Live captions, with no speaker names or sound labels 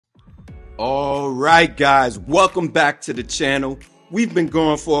All right, guys, welcome back to the channel. We've been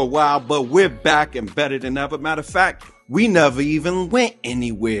going for a while, but we're back and better than ever. Matter of fact, we never even went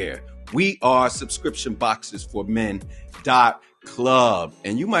anywhere. We are Subscription Boxes for Men.club.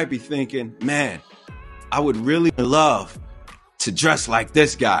 And you might be thinking, man, I would really love to dress like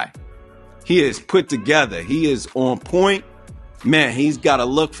this guy. He is put together. He is on point. Man, he's got a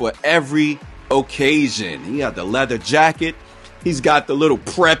look for every occasion. He got the leather jacket. He's got the little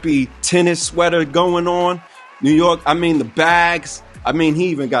preppy tennis sweater going on. New York, the bags. He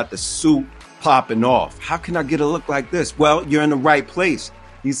even got the suit popping off. How can I get a look like this? Well, you're in the right place.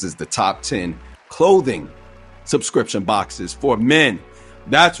 This is the top 10 clothing subscription boxes for men.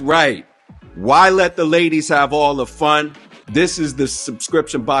 That's right. Why let the ladies have all the fun? This is the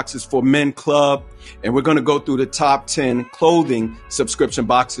Subscription Boxes for Men Club, and we're going to go through the top 10 clothing subscription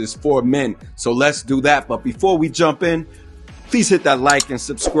boxes for men. So let's do that. But before we jump in, please hit that like and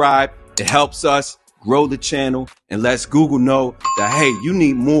subscribe. It helps us grow the channel and lets Google know that, hey, you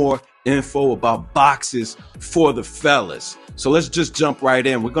need more info about boxes for the fellas. So let's just jump right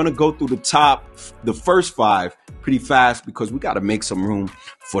in. We're going to go through the first 5 pretty fast because we got to make some room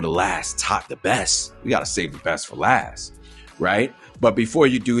for the last, the best. We got to save the best for last, right? But before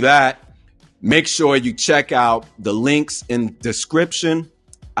you do that, make sure you check out the links in the description.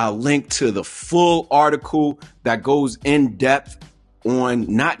 I'll link to the full article that goes in depth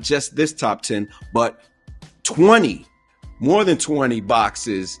on not just this top 10, but more than 20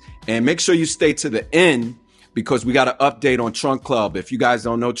 boxes. And make sure you stay to the end because we got an update on Trunk Club. If you guys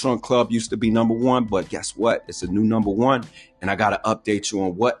don't know, Trunk Club used to be #1, but guess what? It's a new #1. And I got to update you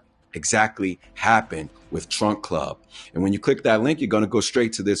on what exactly happened with Trunk Club. And when you click that link, you're going to go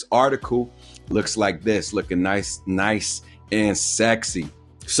straight to this article. Looks like this, looking nice and sexy.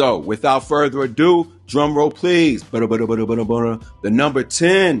 So without further ado, drum roll, please. The number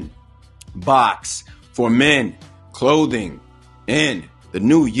 10 box for men clothing in the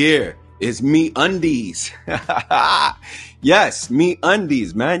new year is MeUndies. Yes,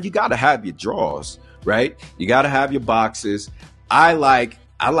 MeUndies, man. You got to have your drawers, right? You got to have your boxes. I like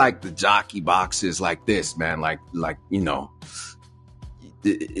the jockey boxes like this, man. Like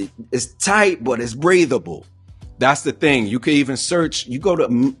it's tight, but it's breathable. That's the thing. You can even search. You go to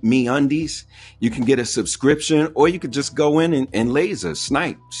MeUndies. You can get a subscription, or you could just go in and laser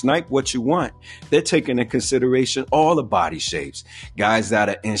snipe what you want. They're taking into consideration all the body shapes. Guys that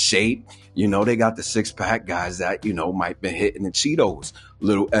are in shape, they got the 6-pack. Guys that might be hitting the Cheetos a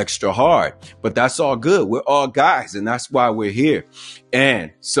little extra hard, but that's all good. We're all guys, and that's why we're here.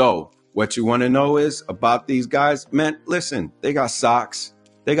 And so, what you want to know is about these guys, man. Listen, they got socks.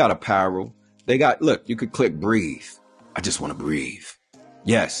 They got apparel. Look, you could click breathe. I just want to breathe.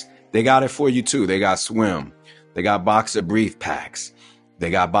 Yes, they got it for you too. They got swim. They got boxer brief packs.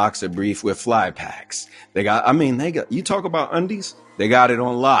 They got boxer brief with fly packs. You talk about undies, they got it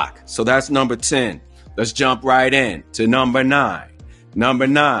on lock. So that's number 10. Let's jump right in to number 9. Number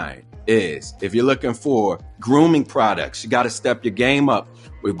 9 is, if you're looking for grooming products, you got to step your game up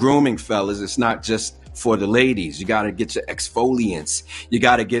with grooming, fellas. It's not just for the ladies. You got to get your exfoliants. You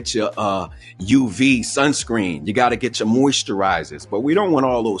got to get your UV sunscreen. You got to get your moisturizers. But we don't want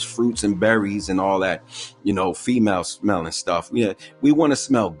all those fruits and berries and all that, female smelling stuff. We want to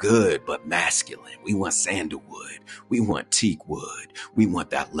smell good, but masculine. We want sandalwood. We want teak wood. We want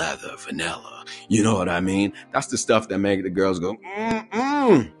that leather, vanilla. You know what I mean? That's the stuff that make the girls go,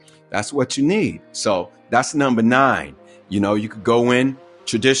 That's what you need. So that's number 9. You could go in.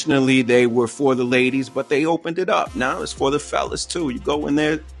 Traditionally, they were for the ladies, but they opened it up. Now it's for the fellas, too. You go in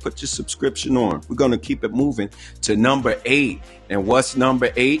there, put your subscription on. We're going to keep it moving to number 8. And what's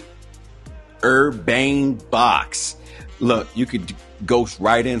number 8? Urbane Box. Look, you could go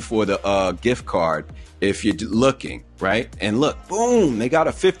right in for the gift card if you're looking, right? And look, boom, they got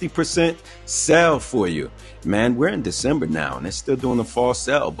a 50% sale for you. Man, we're in December now, and they're still doing the fall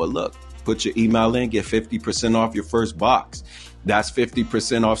sale. But look, put your email in, get 50% off your first box. That's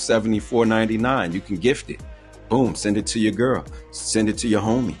 50% off $74.99. You can gift it. Boom, send it to your girl. Send it to your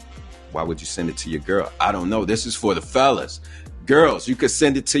homie. Why would you send it to your girl? I don't know. This is for the fellas. Girls, you could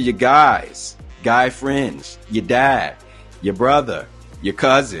send it to your guys, guy friends, your dad, your brother, your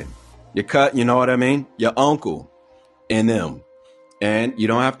cousin, you know what I mean? Your uncle and them. And you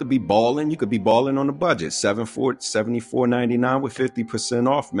don't have to be balling. You could be balling on a budget. $74.99 with 50%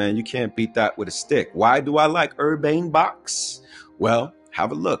 off, man. You can't beat that with a stick. Why do I like Urbane Box? Well,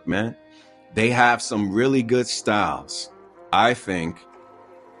 have a look, man. They have some really good styles. I think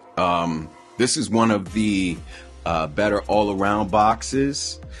this is one of the better all-around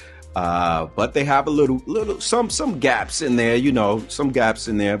boxes. But they have a little some gaps in there, some gaps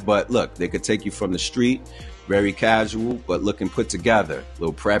in there. But look, they could take you from the street, very casual, but looking put together. A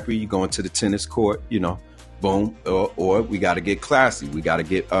little preppy, you going to the tennis court, boom. Or we got to get classy. We got to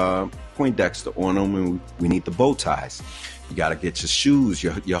get Poindexter on them, and we need the bow ties. You got to get your shoes,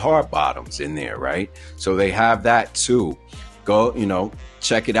 your hard bottoms in there, right? So they have that too. Go,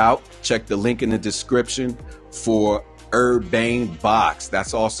 check it out. Check the link in the description for Urbane Box.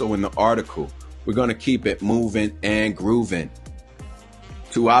 That's also in the article. We're going to keep it moving and grooving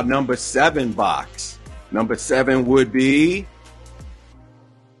to our number 7 box. Number 7 would be,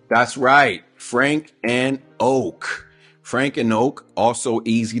 that's right, Frank and Oak. Frank and Oak, also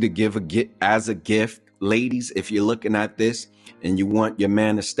easy to give as a gift. Ladies, if you're looking at this and you want your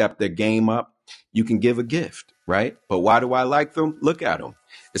man to step their game up, you can give a gift, right? But why do I like them? Look at them.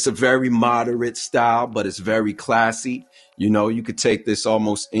 It's a very moderate style, but it's very classy. You could take this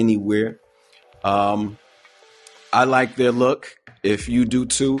almost anywhere. I like their look. If you do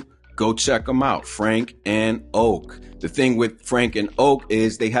too, go check them out. Frank and Oak. The thing with Frank and Oak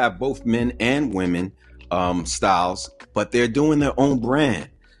is they have both men and women styles, but they're doing their own brand.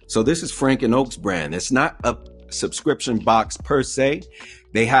 So this is Frank and Oak's brand. It's not a subscription box per se.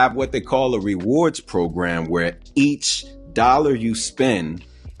 They have what they call a rewards program where each dollar you spend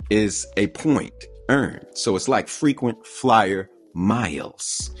is a point earned. So it's like frequent flyer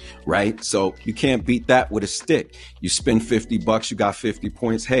miles, right? So you can't beat that with a stick. You spend $50, you got 50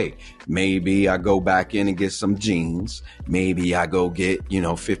 points. Hey, maybe I go back in and get some jeans. Maybe I go get,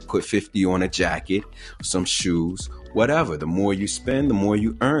 put 50 on a jacket, some shoes, whatever. The more you spend, the more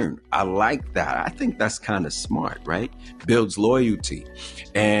you earn. I like that. I think that's kind of smart, right? Builds loyalty.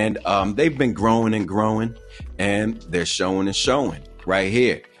 And they've been growing and growing, and they're showing and showing right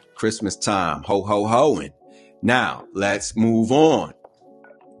here. Christmas time, ho, ho, hoing. Now, let's move on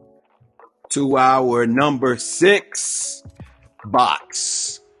to our number 6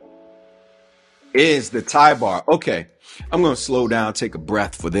 box is the tie bar. Okay, I'm going to slow down, take a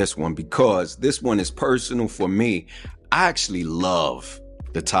breath for this one because this one is personal for me. I actually love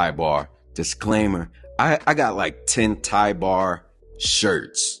the tie bar. Disclaimer, I got like 10 tie bar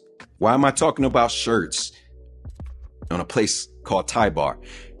shirts. Why am I talking about shirts on a place called Tie Bar?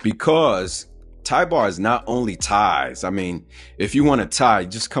 Because Tie Bar is not only ties. I mean, if you want a tie,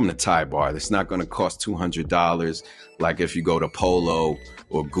 just come to Tie Bar. It's not going to cost $200 like if you go to Polo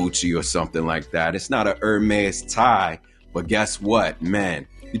or Gucci or something like that. It's not a Hermes tie, but guess what, man?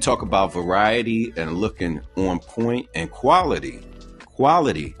 You talk about variety and looking on point and quality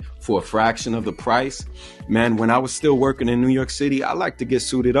for a fraction of the price. Man, when I was still working in New York City, I like to get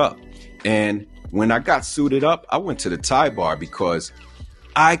suited up. And when I got suited up, I went to the Tie Bar because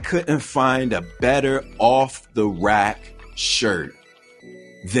I couldn't find a better off-the-rack shirt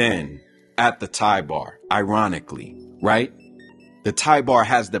than at the Tie Bar, ironically, right? The Tie Bar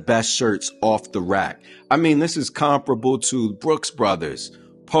has the best shirts off the rack. I mean, this is comparable to Brooks Brothers,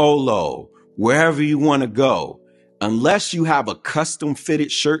 Polo, wherever you want to go. Unless you have a custom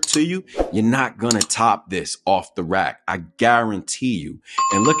fitted shirt to you, you're not going to top this off the rack. I guarantee you.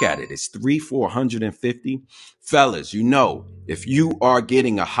 And look at it. It's $450. Fellas, if you are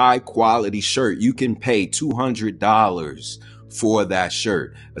getting a high quality shirt, you can pay $200 for that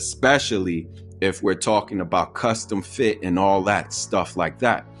shirt, especially if we're talking about custom fit and all that stuff like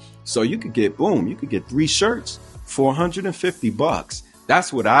that. So you could get 3 shirts, $450.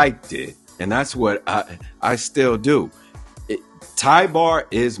 That's what I did. And that's what I still do. Tie Bar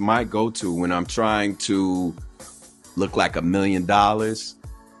is my go-to when I'm trying to look like $1 million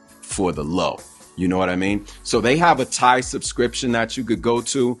for the low. You know what I mean? So they have a tie subscription that you could go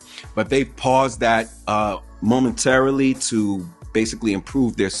to, but they paused that momentarily to basically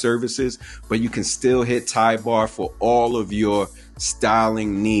improve their services. But you can still hit Tie Bar for all of your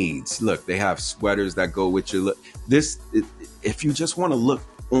styling needs. Look, they have sweaters that go with your look. If you just want to look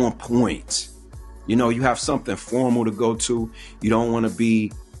on point, you have something formal to go to. You don't want to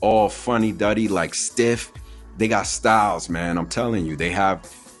be all funny duddy like stiff. They got styles, man. I'm telling you,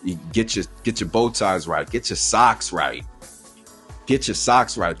 you get your bow ties right, get your socks right.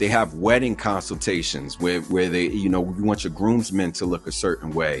 They have wedding consultations where they, you want your groomsmen to look a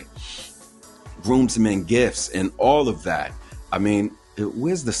certain way, groomsmen gifts and all of that. I mean,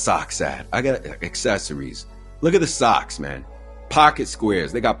 where's the socks at? I got accessories. Look at the socks, man. Pocket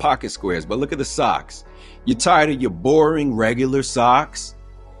squares. They got pocket squares, but look at the socks. You tired of your boring regular socks?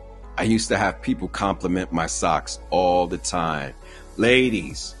 I used to have people compliment my socks all the time.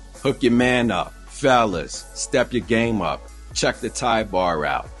 Ladies, hook your man up. Fellas, step your game up. Check the Tie Bar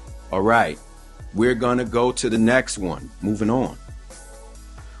out. All right, we're going to go to the next one. Moving on.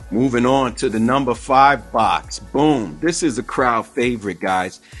 Moving on to the number 5 box. Boom. This is a crowd favorite,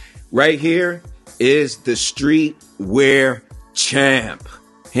 guys. Right here is the streetwear champ.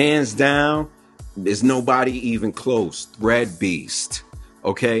 Hands down, there's nobody even close. Thread Beast.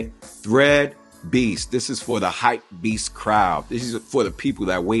 Okay? Thread Beast. This is for the hype beast crowd. This is for the people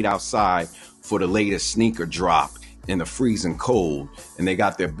that wait outside for the latest sneaker drop in the freezing cold, and they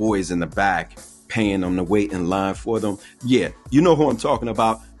got their boys in the back paying them to wait in line for them. Yeah, you know who I'm talking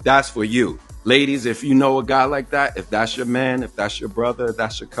about. That's for you. Ladies, if you know a guy like that, if that's your man, if that's your brother, if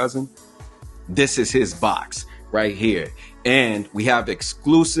that's your cousin, this is his box right here. And we have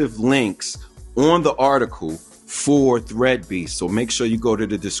exclusive links on the article for Thread Beast. So make sure you go to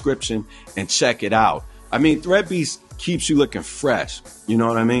the description and check it out. I mean, Thread Beast keeps you looking fresh. You know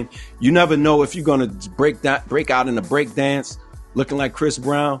what I mean? You never know if you're going to break out in a break dance looking like Chris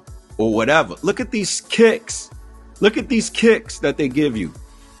Brown or whatever. Look at these kicks. Look at these kicks that they give you.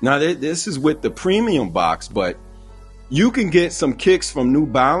 Now, this is with the premium box, but you can get some kicks from New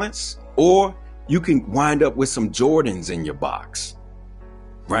Balance, or you can wind up with some Jordans in your box,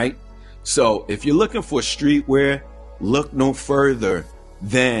 right? So if you're looking for streetwear, look no further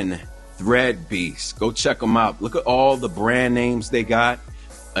than Thread Beast. Go check them out. Look at all the brand names they got.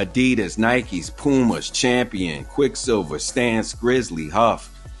 Adidas, Nikes, Pumas, Champion, Quicksilver, Stance, Grizzly, Huff.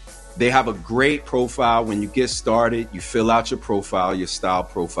 They have a great profile. When you get started, you fill out your profile, your style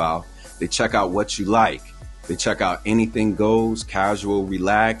profile. They check out what you like. They check out anything goes, casual,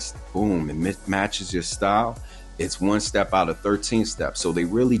 relaxed, boom, it matches your style. It's one step out of 13 steps. So they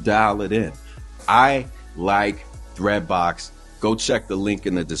really dial it in. I like Threadbox. Go check the link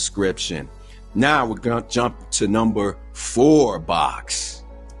in the description. Now we're going to jump to number 4 box.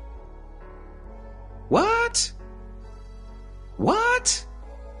 What? What?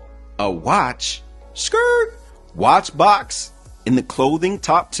 A watch? Skirt? Watch box in the clothing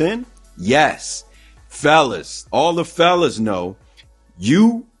top 10? Yes. Fellas, all the fellas know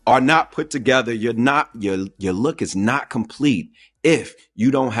you are not put together. You're not, your look is not complete if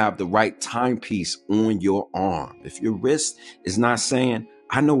you don't have the right timepiece on your arm. If your wrist is not saying,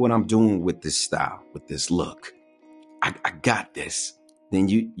 I know what I'm doing with this style, with this look. I got this. Then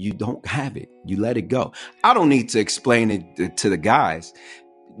you don't have it. You let it go. I don't need to explain it to the guys.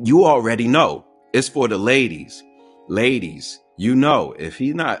 You already know. It's for the ladies. Ladies, you know, if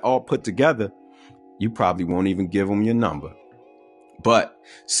he's not all put together, you probably won't even give him your number. But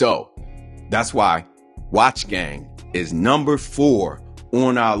so that's why Watch Gang is number 4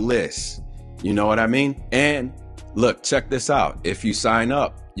 on our list. You know what I mean? And look, check this out. If you sign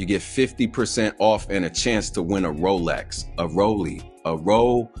up, you get 50% off and a chance to win a Rolex, a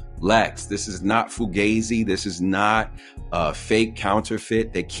Rolex. This is not Fugazi. This is not a fake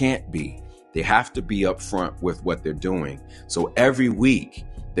counterfeit. They can't be. They have to be upfront with what they're doing. So every week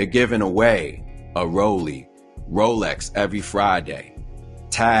they're giving away a Rolex every Friday,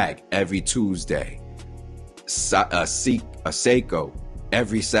 Tag every Tuesday, a Seiko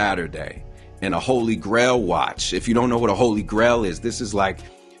every Saturday, and a Holy Grail watch. If you don't know what a Holy Grail is, this is like,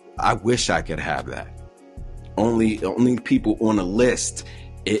 I wish I could have that. Only people on a list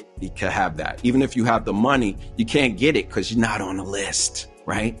it can have that. Even if you have the money, you can't get it because you're not on the list,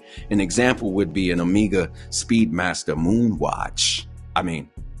 right? An example would be an Omega Speedmaster Moon watch. I mean,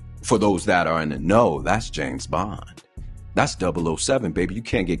 for those that are in the know, that's James Bond. That's 007, baby. You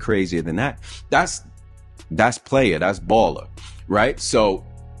can't get crazier than that. That's player. That's baller, right? So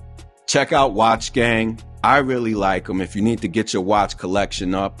check out Watch Gang. I really like them. If you need to get your watch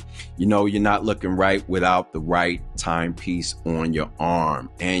collection up, you know you're not looking right without the right timepiece on your arm.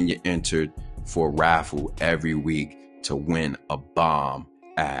 And you're entered for a raffle every week to win a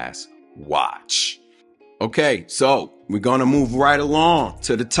bomb-ass watch. Okay, so we're going to move right along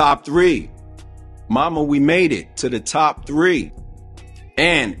to the top 3. Mama, we made it to the top 3.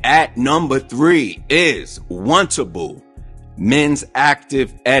 And at number 3 is Wantable Men's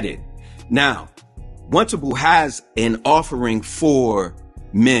Active Edit. Now, Wantable has an offering for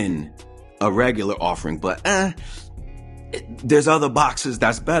men, a regular offering, but there's other boxes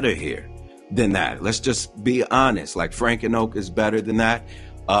that's better here than that. Let's just be honest. Like Frank and Oak is better than that.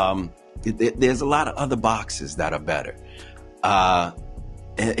 There's a lot of other boxes that are better.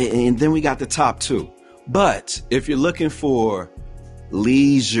 And then we got the top 2. But if you're looking for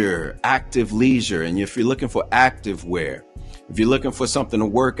leisure, active leisure, and if you're looking for active wear, if you're looking for something to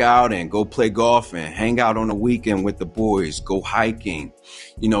work out and go play golf and hang out on the weekend with the boys, go hiking,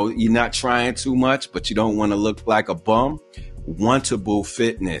 you know, you're not trying too much, but you don't want to look like a bum, Wantable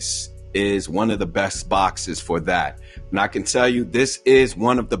Fitness is one of the best boxes for that. And I can tell you, this is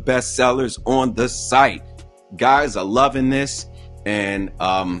one of the best sellers on the site. Guys are loving this. and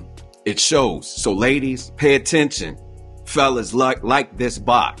it shows. So ladies, pay attention. Fellas, like this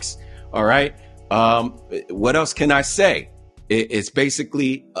box. All right. What else can I say? It's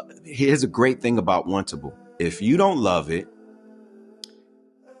basically, here's a great thing about Wantable. If you don't love it,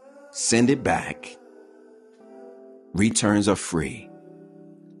 send it back. Returns are free.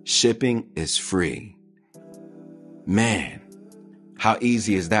 Shipping is free. Man, how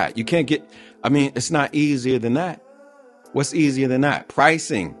easy is that? You can't get, it's not easier than that. What's easier than that?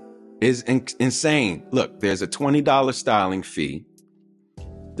 Pricing is insane. Look, there's a $20 styling fee.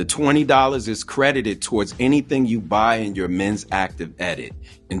 The $20 is credited towards anything you buy in your men's active edit.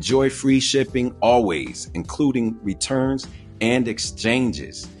 Enjoy free shipping always, including returns and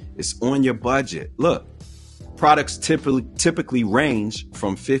exchanges. It's on your budget. Look, products typically range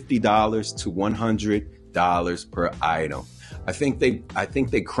from $50 to $100 per item. I think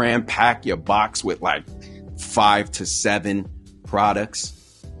they cram pack your box with like 5 to 7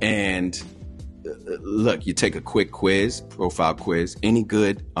 products. And look, you take a quick quiz, profile quiz, any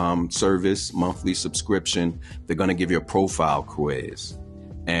good service, monthly subscription, they're going to give you a profile quiz.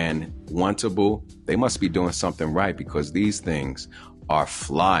 And Wantable, they must be doing something right, because these things are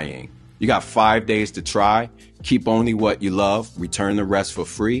flying. You got 5 days to try. Keep only what you love. Return the rest for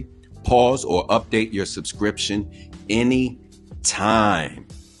free. Pause or update your subscription any time.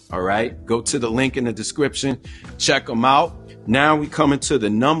 All right. Go to the link in the description. Check them out. Now we coming to the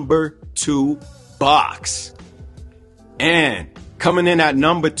number 2 box. And coming in at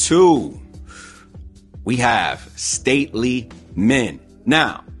number 2, we have Stately Men.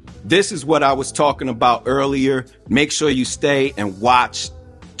 Now, this is what I was talking about earlier. Make sure you stay and watch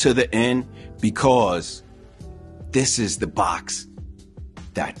to the end, because this is the box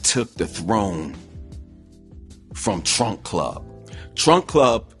that took the throne from Trunk Club. Trunk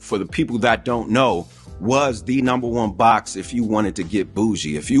Club, for the people that don't know, was the number 1 box if you wanted to get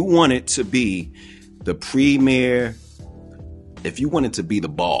bougie. If you wanted to be the premier, if you wanted to be the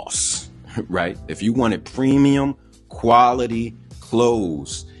boss, right? If you wanted premium quality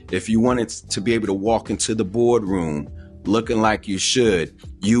clothes, if you wanted to be able to walk into the boardroom looking like you should,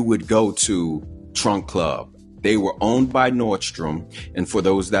 you would go to Trunk Club. They were owned by Nordstrom. And for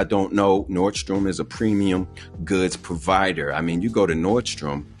those that don't know, Nordstrom is a premium goods provider. I mean, you go to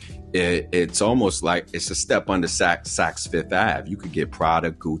Nordstrom, it's almost like it's a step under Saks Fifth Ave. You could get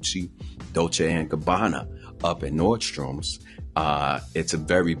Prada, Gucci, Dolce & Gabbana up at Nordstrom's. It's a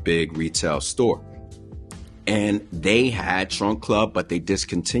very big retail store. And they had Trunk Club, but they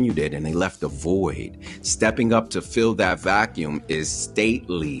discontinued it and they left a void. Stepping up to fill that vacuum is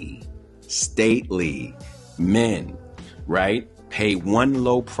Stately Men, right? Pay one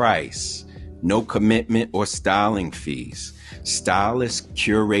low price, no commitment or styling fees, stylish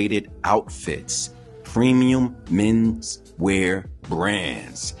curated outfits, premium men's wear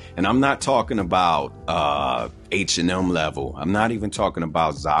brands. And I'm not talking about H&M level. I'm not even talking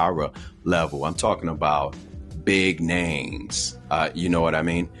about Zara level. I'm talking about big names. You know what I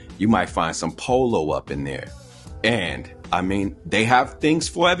mean? You might find some Polo up in there. And I mean, they have things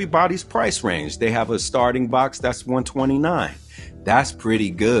for everybody's price range. They have a starting box that's $129. That's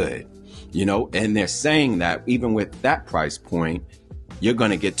pretty good, you know, and they're saying that even with that price point, you're going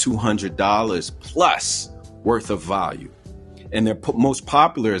to get $200 plus worth of value. And their most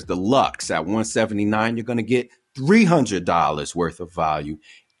popular is the Luxe at $179. You're going to get $300 worth of value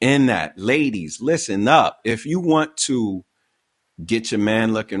in that. Ladies, listen up. If you want to get your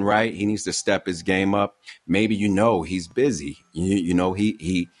man looking right, he needs to step his game up. Maybe he's busy. You know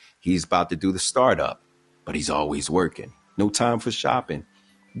he's about to do the startup, but he's always working. No time for shopping.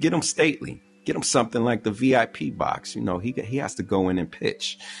 Get him Stately. Get him something like the VIP box. You know, he has to go in and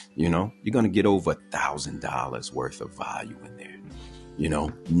pitch. You know, you're going to get over $1,000 worth of value in there. You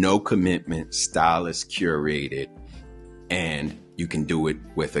know, no commitment, stylish, curated, and you can do it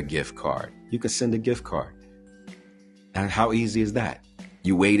with a gift card. You can send a gift card. And how easy is that?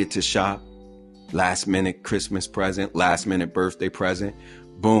 You waited to shop, last minute Christmas present, last minute birthday present.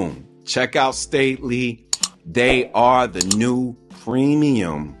 Boom. Check out Stately. They are the new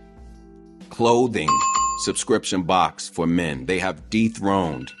premium clothing subscription box for men. They have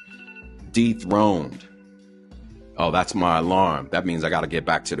dethroned. Oh, that's my alarm. That means I got to get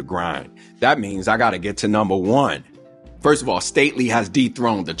back to the grind. That means I got to get to number 1. First of all, Stately has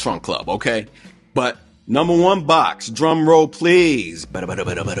dethroned the Trunk Club, okay? But number 1 box, drum roll, please.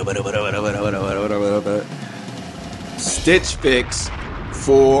 Stitch Fix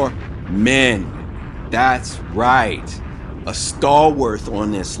for men. That's right. A stalwart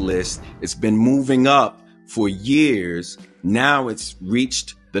on this list. It's been moving up for years. Now it's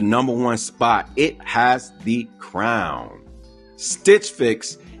reached the number 1 spot. It has the crown. Stitch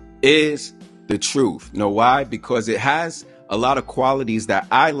Fix is the truth. Know why? Because it has a lot of qualities that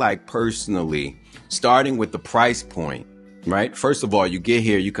I like personally, starting with the price point, right? First of all, you get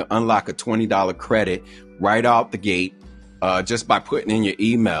here, you can unlock a $20 credit right out the gate just by putting in your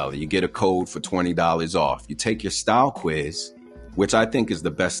email. You get a code for $20 off. You take your style quiz, which I think is the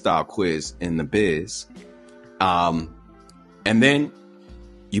best style quiz in the biz. And then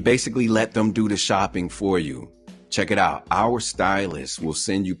you basically let them do the shopping for you. Check it out. Our stylists will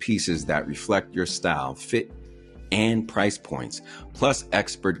send you pieces that reflect your style, fit, and price points, plus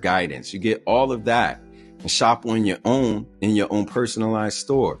expert guidance. You get all of that and shop on your own in your own personalized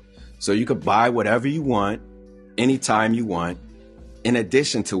store. So you could buy whatever you want, anytime you want, in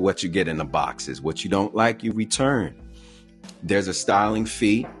addition to what you get in the boxes. What you don't like, you return. There's a styling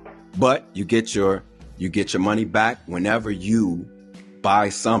fee, but you get your money back whenever you buy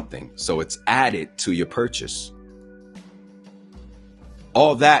something. So it's added to your purchase.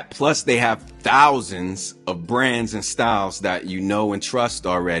 All that, plus they have thousands of brands and styles that you know and trust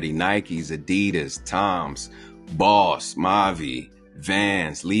already. Nikes, Adidas, Toms, Boss, Mavi,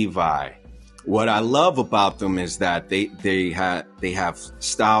 Vans, Levi. What I love about them is that they have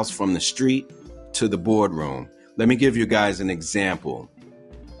styles from the street to the boardroom. Let me give you guys an example.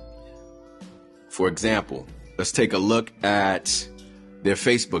 For example, let's take a look at their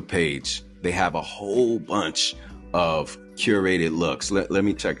Facebook page. They have a whole bunch of curated looks. Let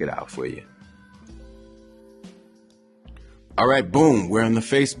me check it out for you. All right, boom, we're on the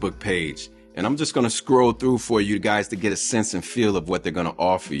Facebook page. And I'm just going to scroll through for you guys to get a sense and feel of what they're going to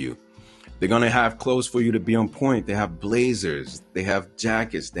offer you. They're going to have clothes for you to be on point. They have blazers. They have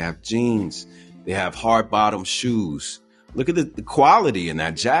jackets. They have jeans. They have hard bottom shoes. Look at the quality in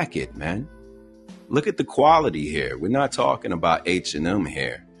that jacket, man. Look at the quality here. We're not talking about H&M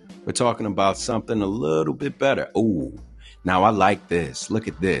here. We're talking about something a little bit better. Oh, now I like this. Look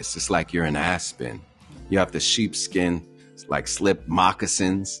at this. It's like you're in Aspen. You have the sheepskin, like slip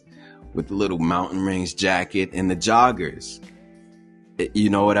moccasins with the little mountain range jacket and the joggers. You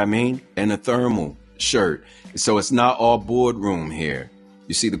know what I mean? And a thermal shirt. So it's not all boardroom here.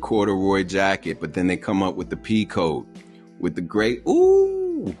 You see the corduroy jacket, but then they come up with the pea coat with the gray.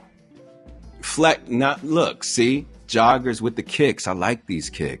 Ooh, fleck. Not look. See, joggers with the kicks. I like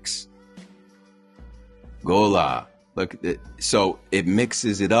these kicks. Gola. Look at it. So it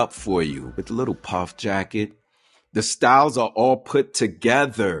mixes it up for you with the little puff jacket. The styles are all put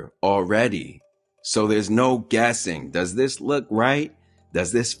together already. So there's no guessing. Does this look right?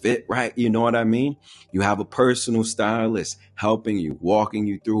 Does this fit right? You know what I mean? You have a personal stylist helping you, walking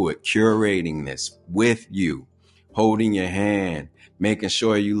you through it, curating this with you, holding your hand, making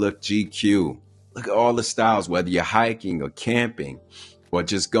sure you look GQ. Look at all the styles, whether you're hiking or camping or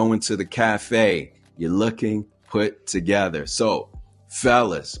just going to the cafe, you're looking put together. So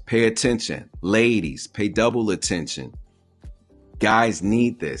fellas, pay attention. Ladies, pay double attention. Guys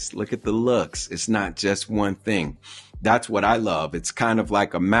need this. Look at the looks. It's not just one thing. That's what I love. It's kind of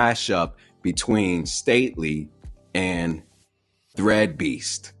like a mashup between Stately and Thread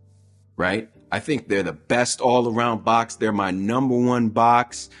Beast, right? I think they're the best all-around box. They're my #1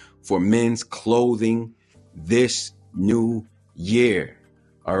 box for men's clothing this new year,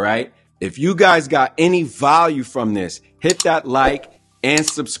 all right? If you guys got any value from this, hit that like and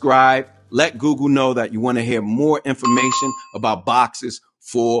subscribe. Let Google know that you want to hear more information about boxes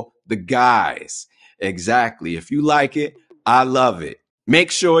for the guys. Exactly. If you like it, I love it.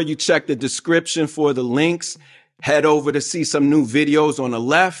 Make sure you check the description for the links. Head over to see some new videos on the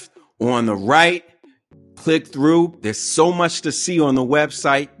left or on the right. Click through. There's so much to see on the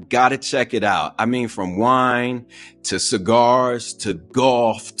website. Gotta check it out. I mean, from wine to cigars to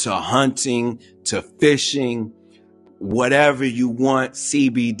golf to hunting to fishing, whatever you want,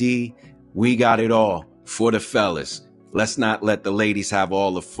 CBD, we got it all for the fellas. Let's not let the ladies have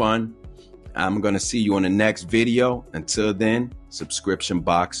all the fun. I'm going to see you on the next video. Until then, subscription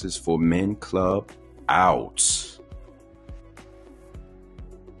boxes for Men Club out.